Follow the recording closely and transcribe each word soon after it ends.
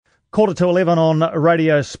11:15 on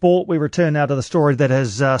Radio Sport. We return now to the story that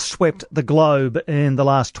has swept the globe in the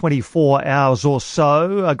last 24 hours or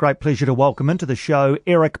so. A great pleasure to welcome into the show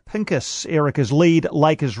Eric Pincus. Eric is lead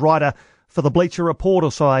Lakers writer for the Bleacher Report,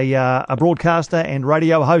 also a broadcaster and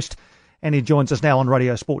radio host, and he joins us now on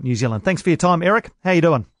Radio Sport New Zealand. Thanks for your time, Eric. How you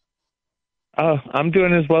doing? I'm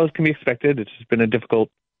doing as well as can be expected. It's been a difficult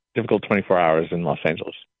 24 hours in Los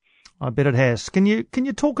Angeles. I bet it has. Can you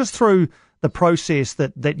talk us through the process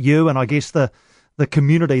that you and I guess the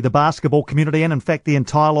community, the basketball community, and in fact the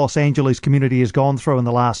entire Los Angeles community has gone through in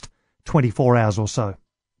the last 24 hours or so?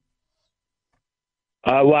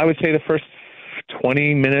 Well, I would say the first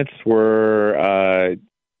 20 minutes were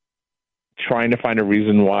trying to find a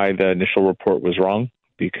reason why the initial report was wrong,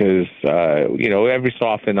 because every so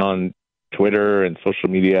often on Twitter and social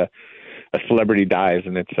media, a celebrity dies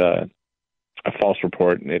and it's a false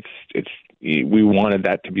report, and we wanted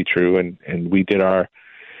that to be true, and we did our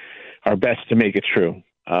best to make it true.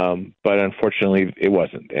 But unfortunately, it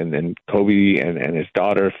wasn't. And then Kobe and his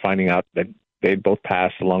daughter finding out that they'd both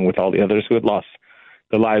passed, along with all the others who had lost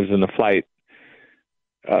their lives in the flight,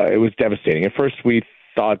 it was devastating. At first, we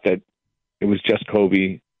thought that it was just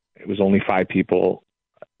Kobe. It was only 5 people.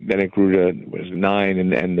 Then it grew to 9,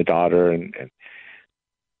 and the daughter, and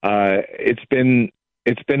it's been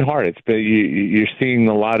hard. You're seeing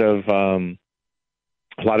a lot of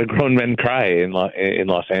grown men cry in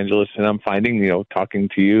Los Angeles, and I'm finding, talking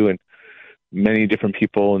to you and many different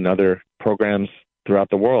people and other programs throughout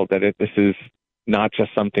the world, that this is not just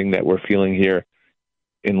something that we're feeling here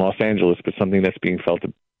in Los Angeles, but something that's being felt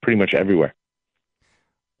pretty much everywhere.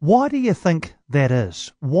 Why do you think that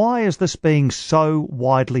is? Why is this being so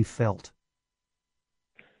widely felt?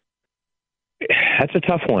 That's a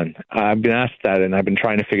tough one. I've been asked that, and I've been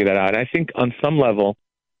trying to figure that out. I think on some level,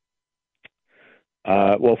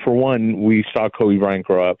 for one, we saw Kobe Bryant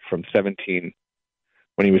grow up from 17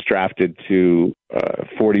 when he was drafted to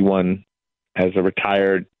 41 as a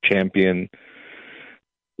retired champion,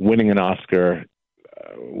 winning an Oscar,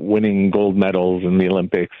 winning gold medals in the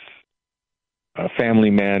Olympics, a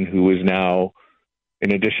family man who is now,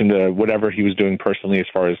 in addition to whatever he was doing personally as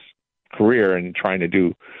far as career and trying to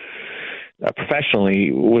do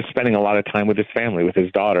professionally, was spending a lot of time with his family, with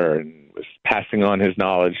his daughter, and was passing on his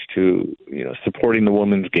knowledge to, supporting the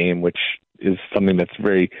women's game, which is something that's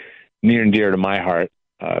very near and dear to my heart,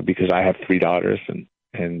 because I have 3 daughters and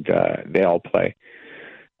they all play.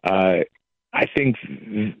 I think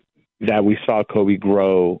that we saw Kobe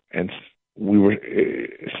grow, and we were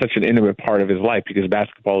such an intimate part of his life, because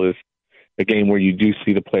basketball is a game where you do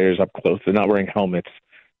see the players up close. They're not wearing helmets.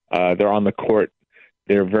 They're on the court.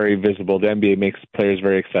 They're very visible. The NBA makes players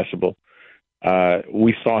very accessible.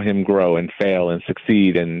 We saw him grow and fail and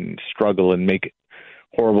succeed and struggle and make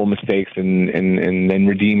horrible mistakes and then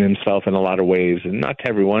redeem himself in a lot of ways. And not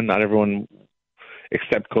everyone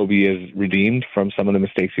except Kobe is redeemed from some of the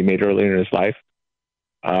mistakes he made earlier in his life.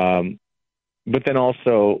 But then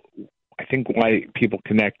also, I think why people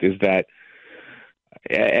connect is that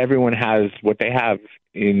everyone has what they have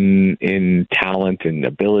in talent and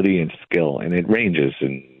ability and skill, and it ranges.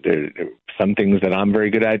 And there are some things that I'm very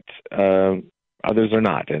good at, others are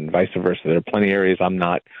not, and vice versa. There are plenty of areas I'm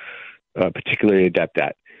not particularly adept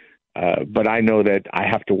at. But I know that I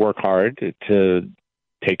have to work hard to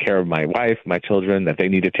take care of my wife, my children, that they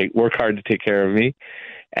need to work hard to take care of me.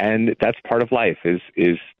 And that's part of life,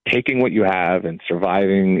 is taking what you have and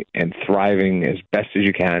surviving and thriving as best as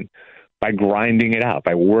you can by grinding it out,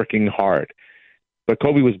 by working hard. But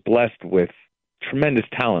Kobe was blessed with tremendous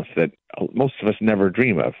talents that most of us never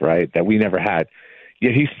dream of, right? That we never had.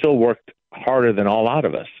 Yet he still worked harder than all out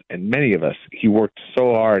of us. And many of us, he worked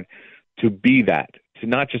so hard to be that, to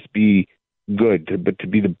not just be good, but to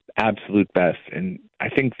be the absolute best. And I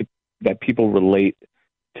think that people relate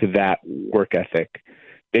to that work ethic.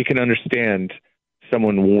 They can understand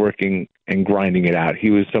someone working and grinding it out.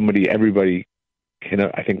 He was somebody everybody can,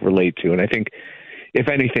 I think, relate to. And I think, if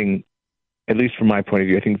anything, at least from my point of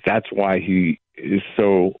view, I think that's why he is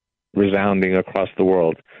so resounding across the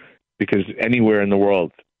world, because anywhere in the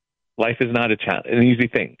world, life is not an easy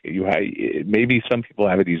thing. Maybe some people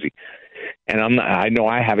have it easy, and I know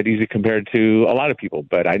I have it easy compared to a lot of people,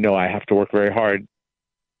 but I know I have to work very hard,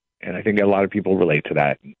 and I think a lot of people relate to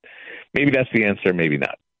that. Maybe that's the answer, maybe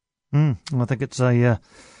not. I think it's a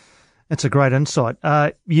great insight.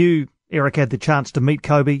 You, Eric, had the chance to meet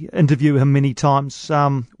Kobe, interview him many times.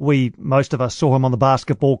 Most of us saw him on the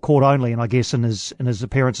basketball court only, and I guess in his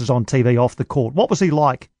appearances on TV off the court. What was he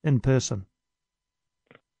like in person?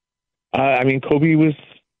 Kobe was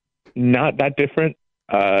not that different.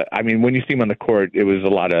 When you see him on the court, it was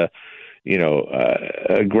a lot of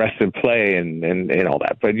aggressive play and all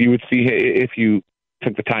that. But you would see, if you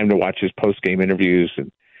took the time to watch his post-game interviews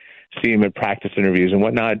and see him at practice interviews and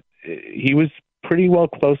whatnot, he was pretty well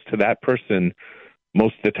close to that person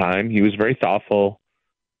most of the time. He was very thoughtful.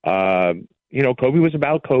 Kobe was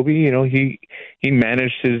about Kobe. He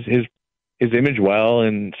managed his image well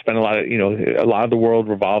and spent a lot of the world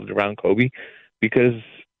revolved around Kobe because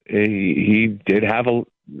he did have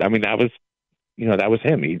that was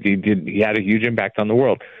him. He had a huge impact on the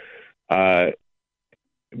world. But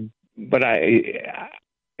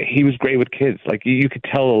he was great with kids. Like, you could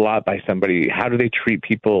tell a lot by somebody. How do they treat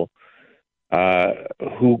people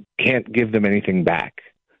who can't give them anything back?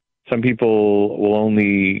 Some people will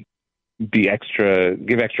only give extra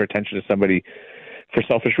attention to somebody for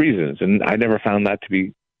selfish reasons, and I never found that to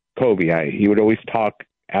be Kobe. He would always talk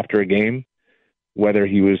after a game, whether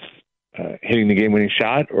he was hitting the game-winning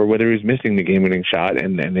shot or whether he was missing the game-winning shot,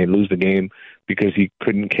 and they lose the game because he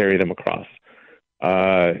couldn't carry them across.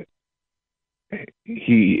 After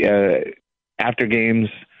games,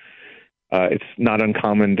 it's not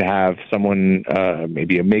uncommon to have someone,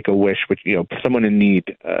 maybe a Make-A-Wish, which, someone in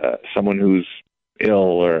need, someone who's ill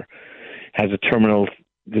or has a terminal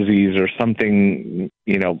disease or something,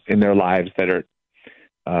 in their lives that are,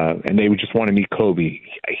 and they would just want to meet Kobe.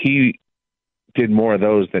 He did more of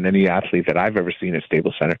those than any athlete that I've ever seen at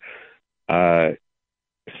Staples Center.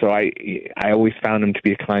 So I always found him to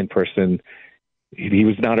be a kind person. He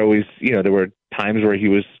was not always, there were times where he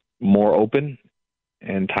was more open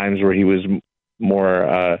and times where he was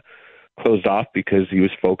more closed off because he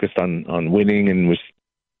was focused on winning and was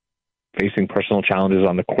facing personal challenges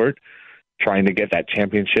on the court, trying to get that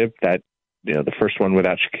championship, that, the first one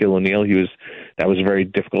without Shaquille O'Neal. That was a very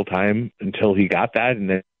difficult time until he got that, and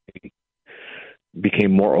then he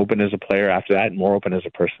became more open as a player after that and more open as a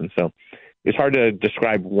person. So it's hard to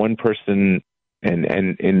describe one person and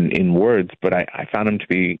in words, but I found him to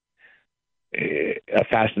be a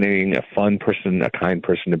fascinating, a fun person, a kind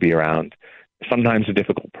person to be around. Sometimes a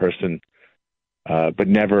difficult person, but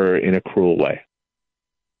never in a cruel way.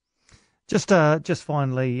 Just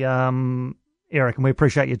finally, Eric, and we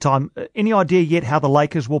appreciate your time. Any idea yet how the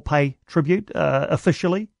Lakers will pay tribute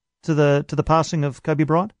officially to the passing of Kobe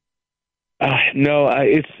Bryant? No,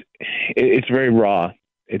 it's very raw.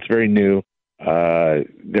 It's very new.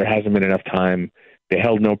 There hasn't been enough time. They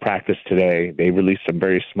held no practice today. They released a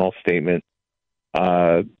very small statement.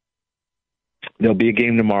 There'll be a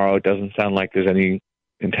game tomorrow. It doesn't sound like there's any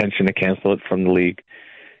intention to cancel it from the league.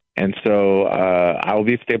 And so I will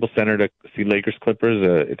be at Staples Center to see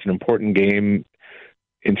Lakers-Clippers. It's an important game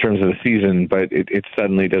in terms of the season, but it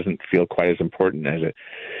suddenly doesn't feel quite as important as it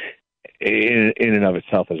in and of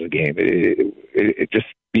itself as a game. It just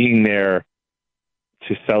being there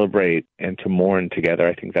to celebrate and to mourn together,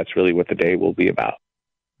 I think that's really what the day will be about.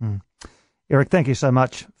 Eric, thank you so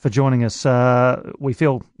much for joining us. We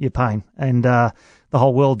feel your pain, and the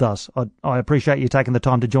whole world does. I appreciate you taking the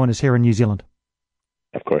time to join us here in New Zealand.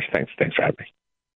 Of course. Thanks for having me.